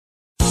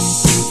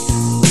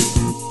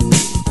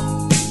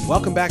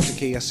Welcome back to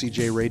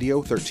KSCJ Radio,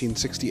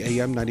 1360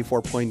 AM,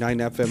 94.9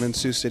 FM in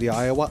Sioux City,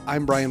 Iowa.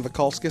 I'm Brian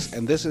Vikalskis,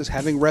 and this is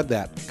Having Read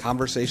That,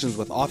 conversations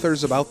with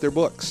authors about their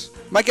books.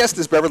 My guest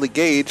is Beverly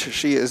Gage.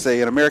 She is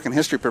an American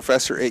history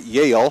professor at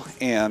Yale,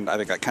 and I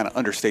think that kind of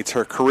understates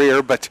her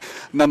career, but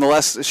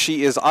nonetheless,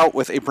 she is out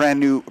with a brand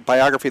new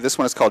biography. This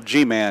one is called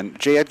G-Man,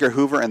 J. Edgar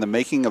Hoover and the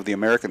Making of the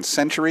American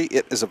Century.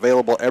 It is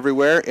available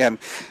everywhere, and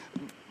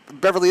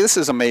Beverly, this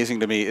is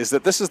amazing to me, is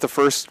that this is the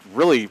first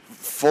really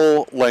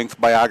full-length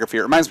biography.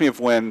 It reminds me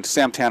of when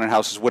Sam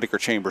Tannenhaus's Whittaker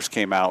Chambers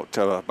came out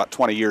about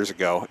 20 years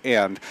ago.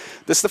 And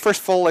this is the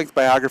first full-length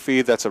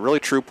biography that's a really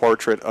true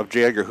portrait of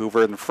J. Edgar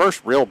Hoover and the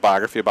first real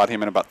biography about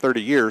him in about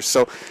 30 years.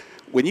 So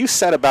when you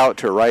set about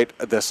to write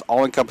this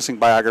all-encompassing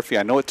biography,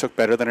 I know it took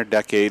better than a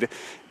decade.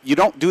 You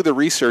don't do the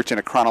research in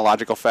a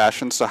chronological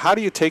fashion, so how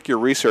do you take your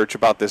research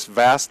about this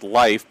vast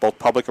life, both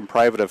public and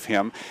private, of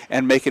him,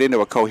 and make it into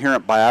a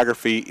coherent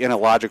biography in a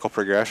logical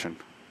progression?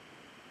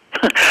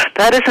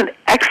 That is an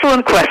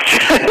excellent question.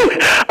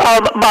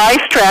 My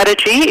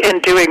strategy in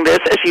doing this,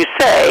 as you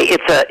say,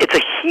 it's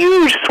a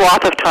huge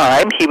swath of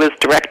time. He was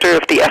director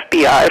of the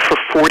FBI for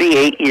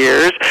 48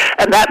 years,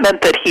 and that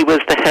meant that he was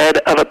the head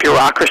of a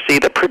bureaucracy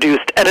that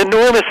produced an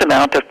enormous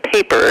amount of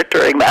paper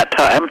during that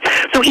time.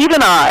 So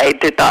even I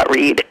did not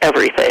read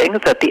everything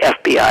that the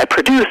FBI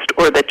produced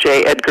or that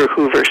J. Edgar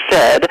Hoover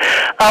said.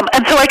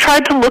 And so I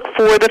tried to look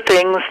for the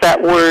things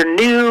that were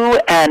new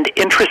and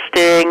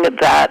interesting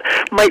that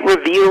might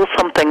reveal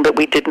something that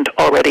we didn't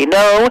already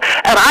know.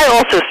 And I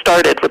also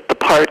started with the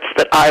parts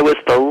that I was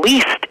the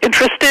least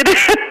interested in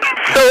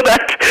so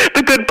that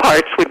the good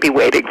parts would be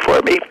waiting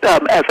for me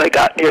as I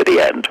got near the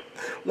end.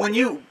 When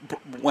you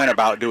went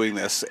about doing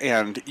this,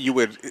 and you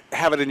would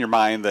have it in your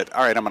mind that,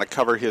 all right, I'm going to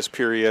cover his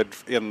period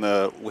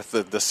with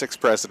the six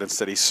presidents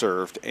that he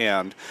served,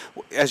 and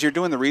as you're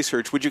doing the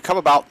research, would you come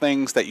about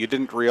things that you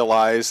didn't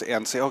realize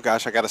and say, oh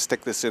gosh, I got to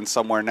stick this in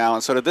somewhere now?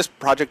 And so did this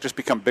project just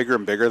become bigger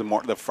and bigger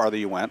the farther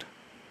you went?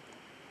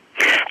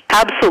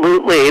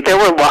 Absolutely. There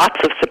were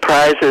lots of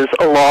surprises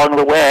along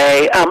the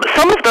way.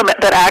 Some of them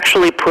that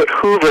actually put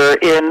Hoover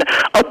in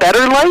a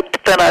better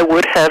light than I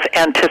would have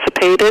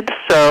anticipated.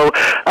 So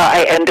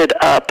I ended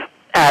up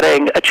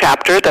adding a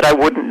chapter that I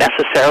wouldn't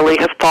necessarily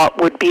have thought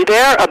would be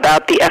there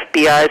about the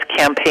FBI's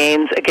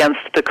campaigns against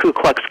the Ku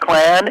Klux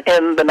Klan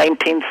in the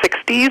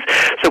 1960s.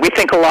 So we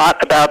think a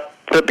lot about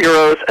the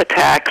Bureau's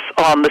attacks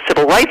on the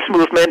civil rights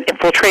movement,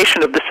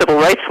 infiltration of the civil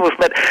rights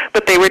movement,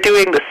 but they were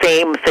doing the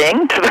same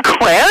thing to the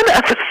Klan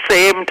at the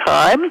same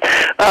time.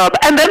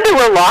 And then there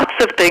were lots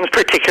of things,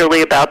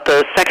 particularly about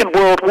the Second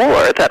World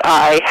War, that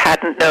I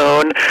hadn't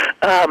known,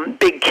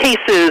 big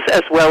cases,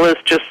 as well as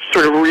just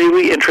sort of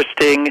really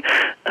interesting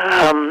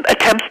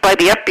attempts by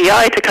the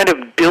FBI to kind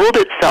of build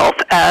itself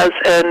as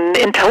an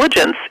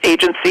intelligence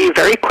agency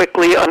very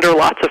quickly under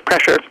lots of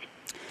pressure.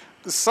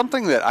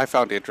 Something that I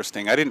found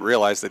interesting, I didn't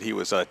realize that he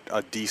was a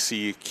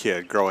D.C.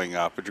 kid growing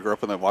up. He grew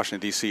up in the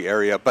Washington, D.C.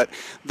 area, but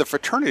the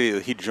fraternity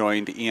that he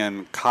joined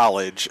in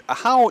college,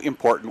 how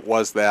important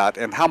was that,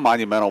 and how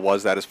monumental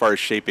was that as far as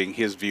shaping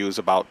his views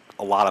about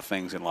a lot of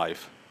things in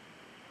life?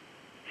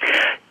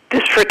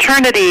 This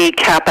fraternity,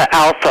 Kappa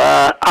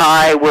Alpha,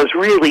 I was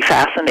really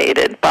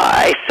fascinated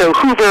by. So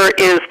Hoover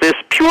is this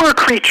pure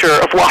creature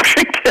of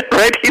Washington,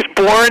 right? He's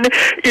born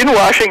in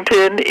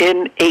Washington in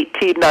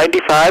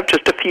 1895,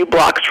 just a few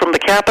blocks from the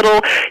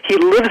Capitol. He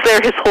lives there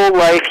his whole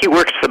life. He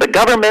works for the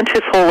government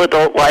his whole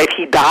adult life.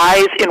 He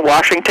dies in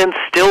Washington,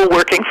 still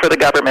working for the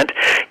government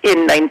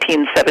in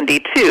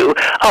 1972.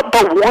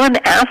 But one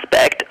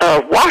aspect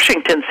of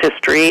Washington's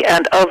history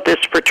and of this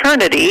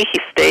fraternity, he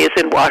stays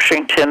in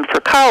Washington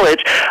for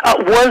college,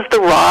 was the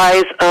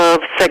rise of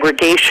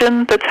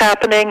segregation that's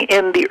happening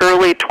in the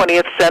early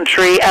 20th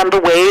century and the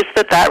ways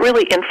that that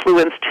really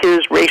influenced his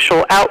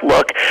racial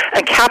outlook.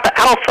 And Kappa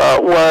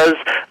Alpha was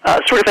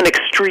sort of an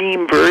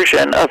extreme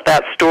version of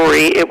that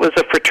story. It was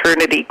a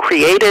fraternity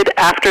created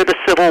after the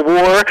Civil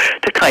War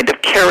to kind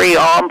of carry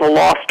on the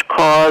lost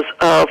cause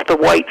of the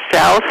white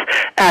South.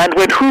 And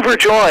when Hoover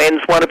joins,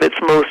 one of its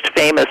most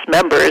famous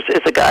members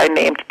is a guy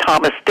named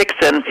Thomas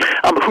Dixon,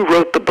 who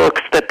wrote the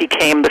books that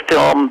became the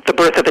film The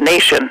Birth of a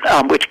Nation,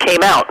 which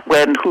came out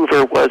when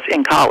Hoover was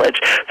in college.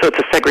 So it's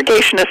a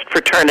segregationist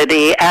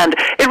fraternity, and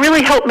it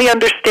really helped me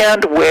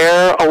understand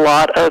where a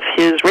lot of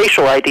his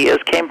racial ideas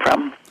came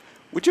from.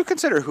 Would you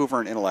consider Hoover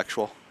an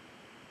intellectual?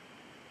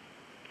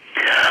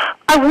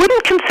 I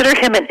wouldn't consider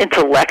him an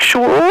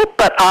intellectual,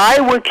 but I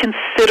would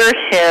consider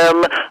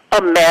him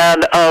a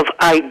man of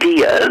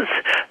ideas.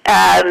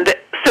 And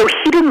so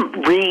he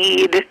didn't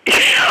read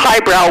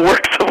highbrow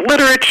works of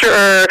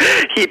literature.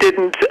 He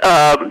didn't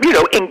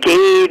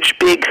engage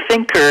big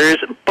thinkers,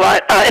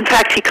 but in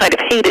fact, he kind of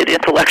hated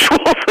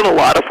intellectuals in a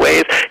lot of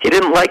ways. He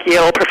didn't like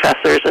Yale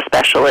professors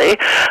especially,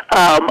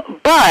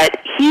 but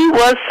he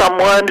was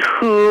someone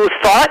who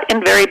thought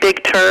in very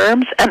big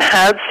terms and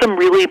had some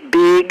really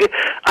big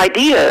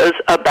ideas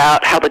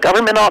about how the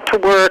government ought to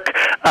work,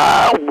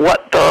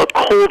 what the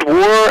Cold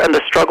War and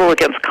the struggle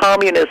against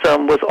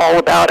communism was all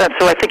about, and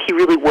so I think he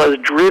really was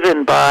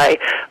driven by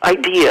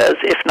ideas,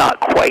 if not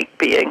quite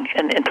being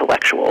an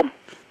intellectual.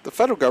 The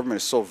federal government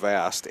is so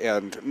vast,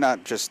 and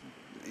not just,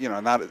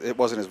 it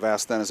wasn't as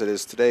vast then as it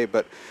is today,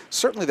 but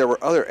certainly there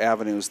were other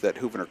avenues that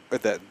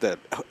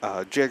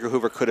J. Edgar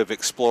Hoover could have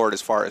explored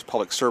as far as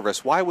public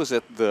service. Why was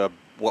it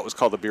what was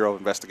called the Bureau of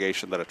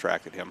Investigation that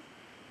attracted him?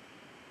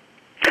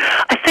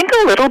 I think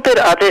a little bit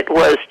of it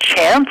was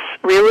chance,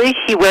 really.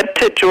 He went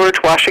to George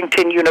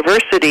Washington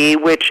University,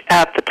 which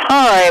at the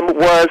time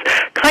was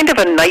kind of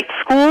a night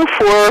school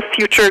for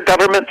future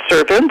government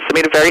servants. I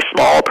mean, a very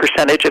small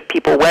percentage of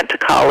people went to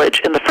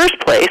college in the first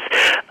place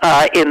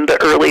in the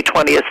early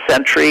 20th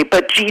century,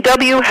 but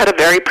GW had a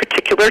very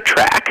particular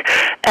track,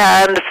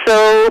 and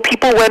so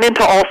people went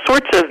into all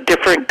sorts of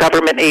different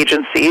government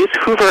agencies.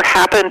 Hoover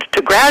happened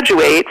to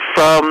graduate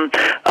from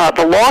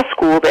the law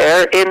school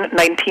there in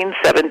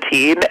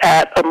 1917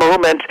 at a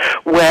moment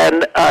when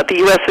the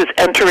U.S. is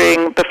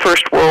entering the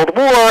First World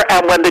War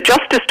and when the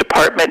Justice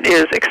Department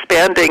is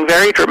expanding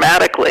very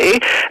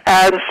dramatically.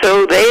 And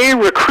so they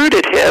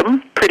recruited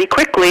him pretty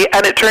quickly,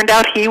 and it turned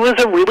out he was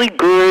a really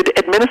good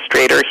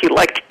administrator. He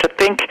liked to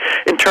think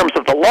in terms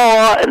of the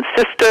law and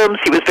systems.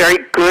 He was very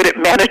good at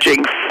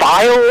managing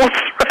files,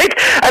 right?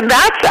 And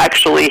that's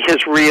actually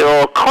his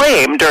real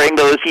claim during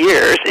those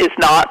years, is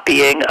not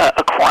being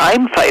a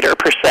crime fighter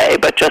per se,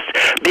 but just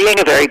being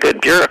a very good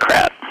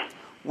bureaucrat.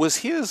 Was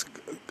his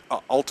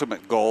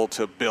ultimate goal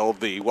to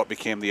build what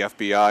became the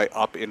FBI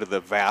up into the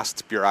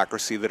vast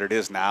bureaucracy that it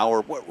is now,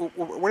 or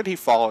where did he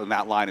fall in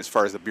that line as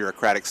far as the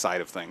bureaucratic side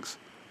of things?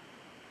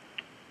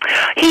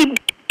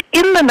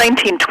 In the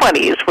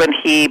 1920s, when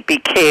he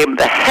became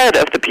the head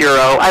of the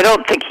Bureau, I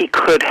don't think he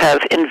could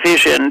have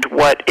envisioned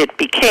what it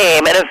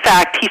became. And in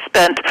fact, he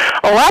spent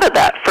a lot of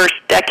that first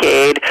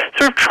decade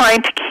sort of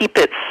trying to keep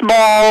it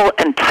small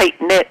and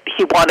tight-knit.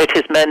 He wanted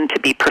his men to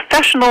be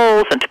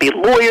professionals and to be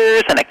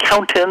lawyers and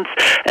accountants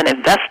and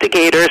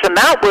investigators, and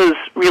that was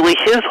really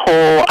his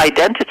whole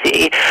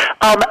identity.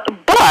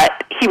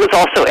 But he was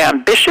also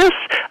ambitious.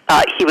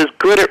 He was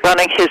good at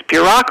running his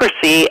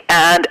bureaucracy,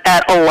 and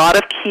at a lot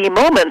of key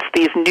moments,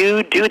 these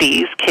new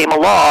duties came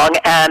along,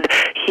 and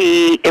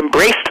he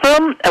embraced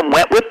them and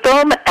went with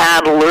them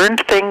and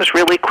learned things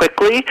really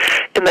quickly.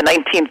 In the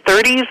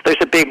 1930s,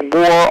 there's a big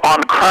war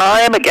on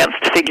crime against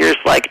figures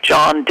like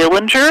John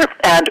Dillinger,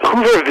 and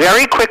Hoover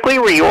very quickly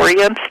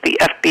reorients the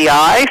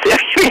FBI.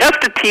 So you have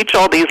to teach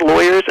all these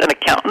lawyers and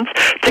accountants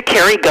to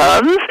carry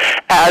guns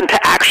and to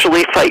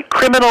actually fight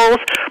criminals.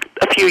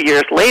 A few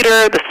years later,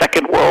 the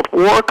Second World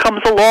War comes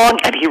along,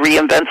 and he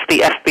reinvents the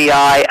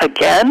FBI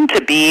again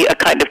to be a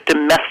kind of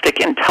domestic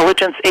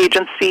intelligence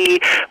agency,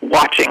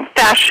 watching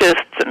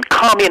fascists and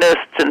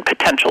communists and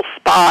potential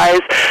spies.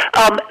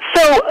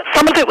 So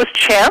some of it was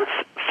chance,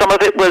 some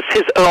of it was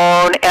his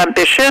own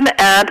ambition,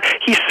 and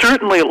he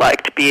certainly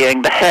liked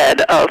being the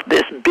head of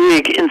this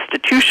big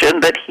institution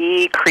that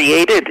he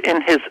created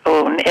in his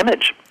own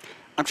image.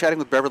 I'm chatting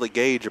with Beverly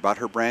Gage about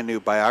her brand new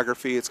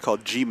biography. It's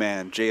called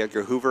G-Man, J.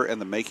 Edgar Hoover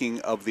and the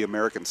Making of the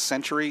American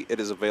Century. It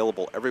is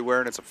available everywhere,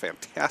 and it's a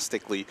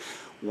fantastically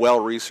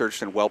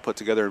well-researched and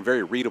well-put-together and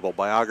very readable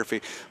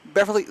biography.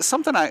 Beverly,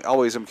 something I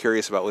always am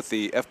curious about with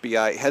the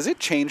FBI, has it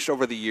changed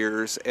over the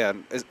years,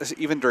 and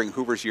even during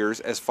Hoover's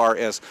years, as far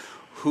as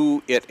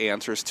who it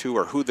answers to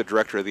or who the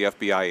director of the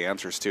FBI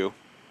answers to?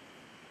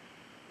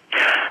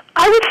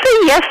 I would say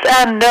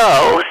yes and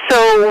no.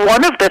 So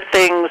one of the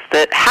things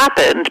that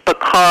happened,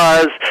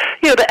 because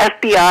the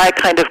FBI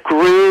kind of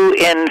grew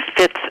in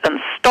fits and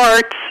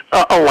starts,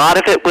 a lot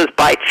of it was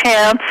by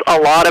chance, a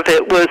lot of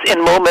it was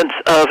in moments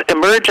of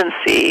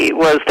emergency,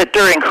 was that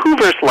during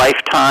Hoover's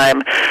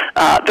lifetime,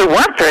 there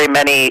weren't very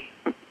many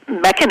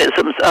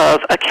mechanisms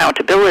of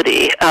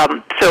accountability.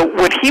 So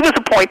when he was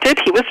appointed,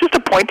 he was just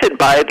appointed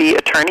by the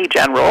Attorney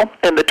General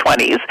in the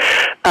 20s.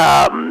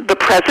 The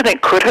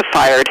president could have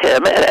fired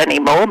him at any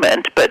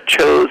moment, but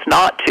chose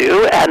not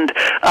to, and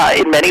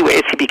in many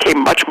ways he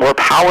became much more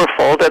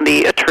powerful than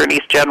the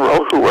Attorneys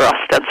General, who were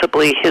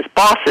ostensibly his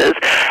bosses.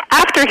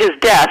 After his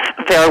death,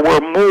 there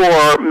were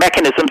more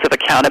mechanisms of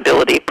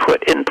accountability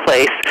put in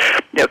place.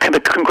 Kind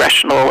of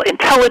congressional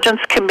intelligence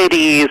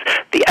committees.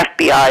 The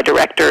FBI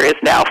director is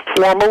now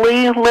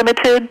formally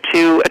limited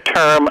to a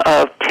term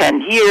of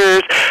 10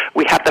 years.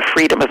 We have the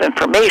Freedom of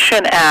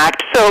Information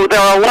Act. So there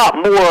are a lot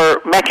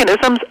more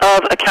mechanisms of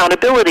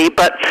accountability,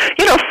 but,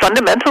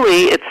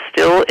 fundamentally it's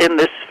still in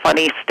this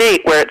funny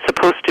state where it's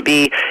supposed to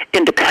be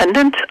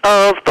independent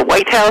of the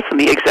White House and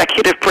the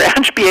executive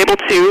branch, be able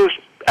to,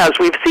 as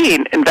we've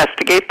seen,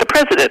 investigate the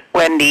president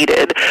when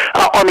needed.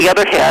 On the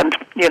other hand,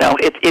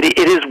 it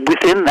is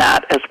within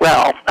that as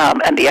well,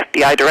 and the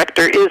FBI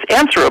director is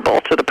answerable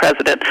to the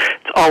president.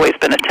 It's always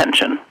been a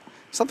tension.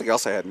 Something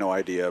else I had no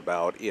idea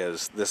about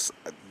is this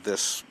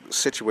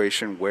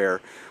situation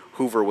where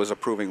Hoover was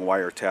approving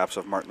wiretaps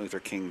of Martin Luther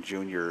King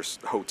Jr.'s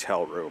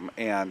hotel room.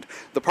 And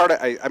the part,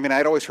 I mean,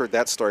 I'd always heard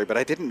that story, but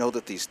I didn't know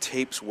that these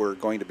tapes were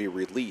going to be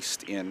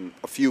released in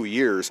a few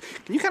years.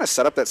 Can you kind of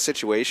set up that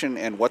situation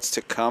and what's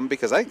to come?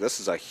 Because I think this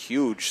is a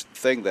huge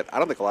thing that I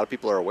don't think a lot of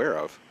people are aware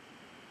of.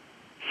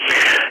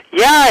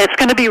 Yeah, it's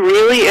going to be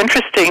really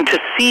interesting to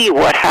see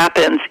what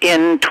happens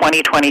in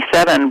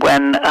 2027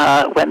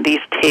 when these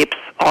tapes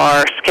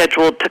are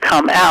scheduled to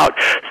come out.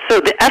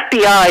 So the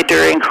FBI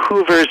during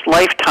Hoover's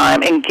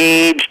lifetime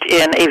engaged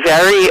in a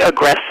very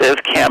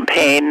aggressive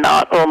campaign,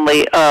 not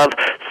only of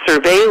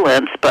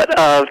surveillance but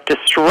of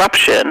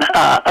disruption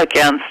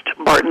against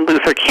Martin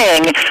Luther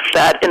King,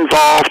 that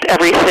involved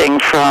everything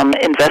from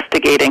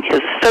investigating his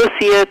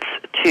associates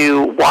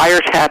to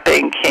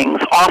wiretapping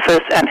King's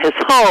office and his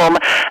home,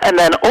 and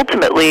then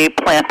ultimately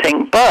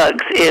planting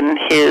bugs in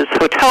his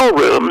hotel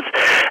rooms.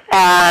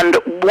 And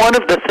one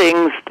of the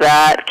things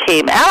that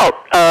came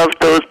out of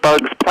those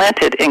bugs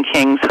planted in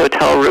King's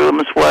hotel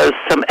rooms was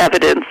some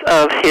evidence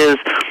of his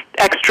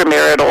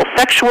extramarital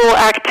sexual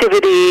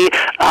activity.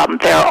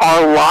 There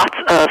are lots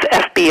of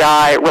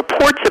FBI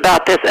reports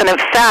about this, and in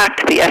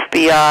fact, the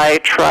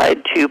FBI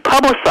tried to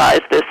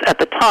publicize this at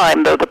the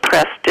time, though the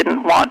press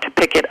didn't want to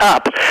pick it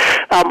up.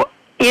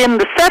 In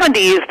the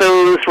 70s,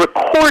 those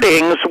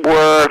recordings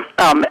were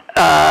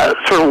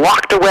sort of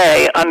locked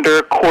away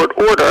under court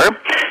order,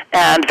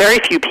 and very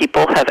few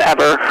people have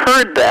ever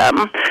heard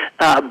them,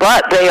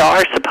 but they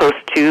are supposed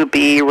to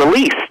be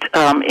released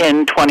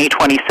in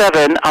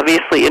 2027,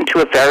 obviously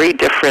into a very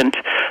different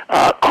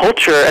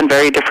culture and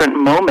very different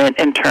moment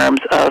in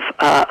terms of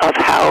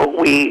how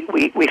we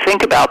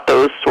think about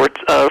those sorts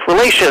of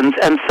relations,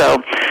 and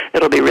so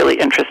it'll be really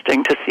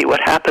interesting to see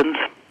what happens.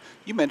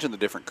 You mentioned the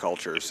different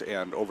cultures,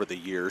 and over the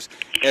years,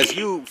 as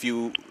you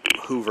view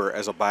Hoover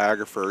as a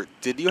biographer,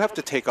 did you have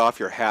to take off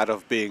your hat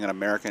of being an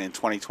American in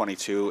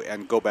 2022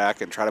 and go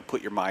back and try to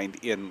put your mind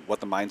in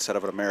what the mindset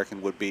of an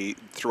American would be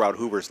throughout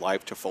Hoover's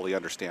life to fully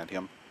understand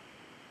him?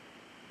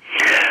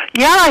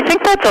 Yeah, I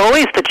think that's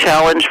always the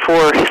challenge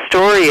for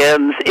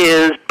historians,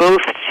 is both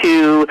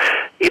to,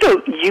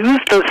 use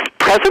the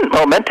present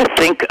moment to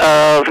think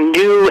of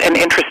new and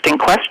interesting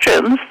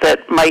questions that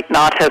might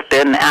not have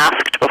been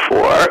asked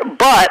before,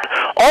 but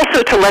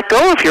also to let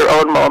go of your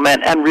own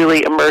moment and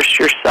really immerse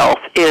yourself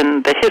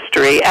in the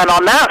history. And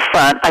on that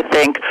front, I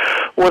think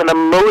one of the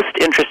most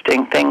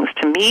interesting things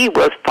to me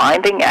was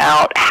finding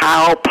out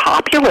how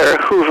popular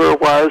Hoover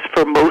was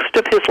for most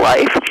of his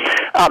life,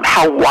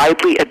 how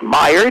widely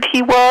admired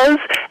he was,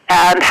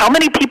 and how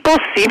many people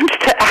seemed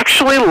to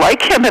actually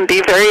like him and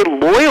be very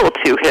loyal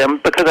to him,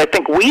 because I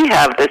think we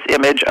have this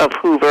image of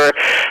Hoover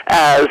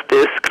as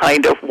this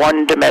kind of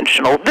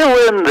one-dimensional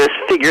villain, this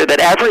figure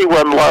that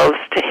everyone loves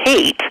to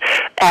hate,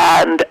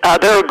 and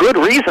there are good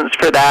reasons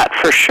for that,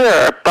 for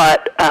sure,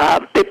 but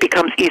it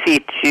becomes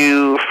easy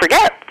to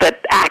forget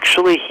that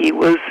actually he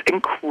was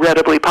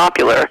incredibly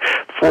popular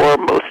for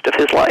most of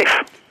his life.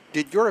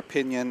 Did your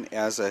opinion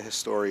as a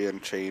historian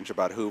change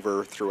about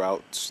Hoover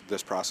throughout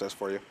this process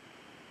for you?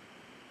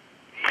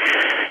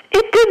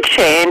 It did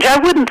change. I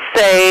wouldn't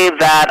say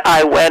that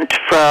I went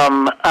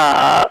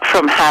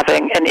from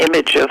having an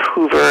image of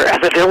Hoover as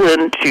a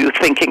villain to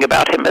thinking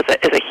about him as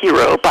a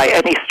hero by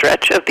any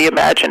stretch of the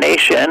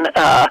imagination.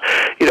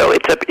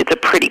 It's a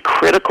pretty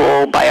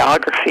critical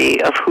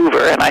biography of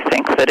Hoover, and I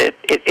think that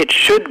it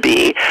should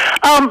be.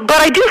 But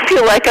I do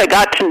feel like I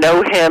got to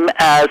know him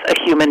as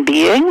a human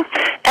being,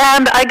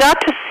 and I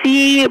got to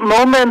see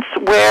moments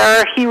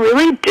where he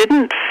really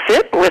didn't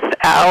fit with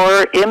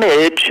our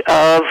image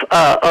of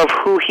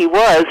who he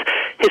was.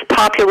 His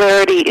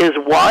popularity is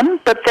one,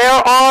 but there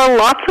are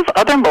lots of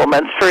other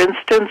moments. For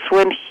instance,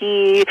 when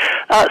he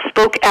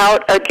spoke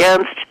out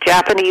against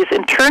Japanese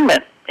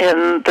internment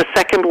in the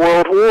Second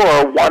World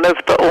War, one of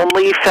the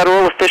only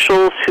federal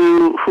officials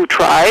who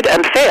tried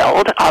and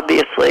failed,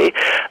 obviously,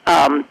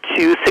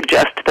 to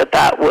suggest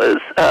that was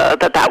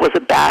a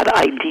bad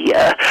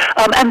idea.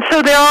 And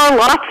so there are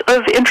lots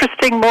of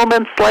interesting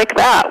moments like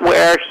that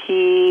where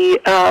he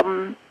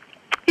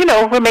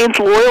remains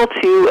loyal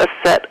to a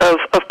set of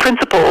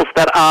principles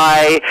that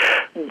I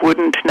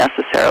wouldn't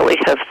necessarily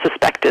have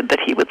suspected that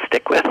he would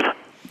stick with.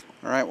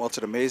 All right, well, it's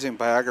an amazing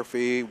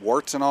biography,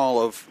 warts and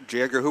all, of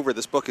J. Edgar Hoover.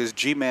 This book is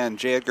G-Man,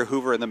 J. Edgar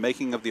Hoover and the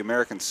Making of the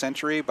American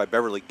Century by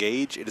Beverly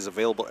Gage. It is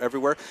available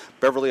everywhere.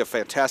 Beverly, a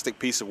fantastic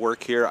piece of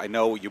work here. I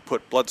know you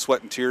put blood,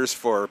 sweat, and tears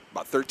for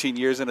about 13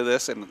 years into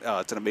this, and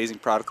it's an amazing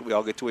product that we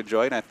all get to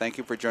enjoy, and I thank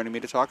you for joining me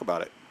to talk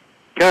about it.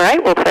 All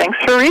right, well, thanks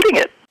for reading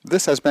it.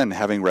 This has been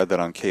Having Read That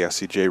on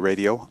KSCJ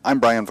Radio. I'm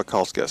Brian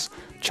Vakalskis.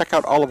 Check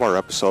out all of our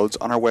episodes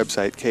on our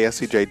website,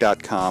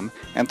 kscj.com,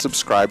 and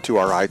subscribe to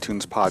our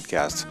iTunes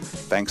podcasts.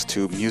 Thanks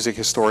to music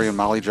historian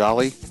Molly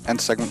Jolly and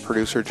segment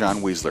producer John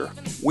Weisler.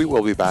 We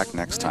will be back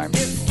next time.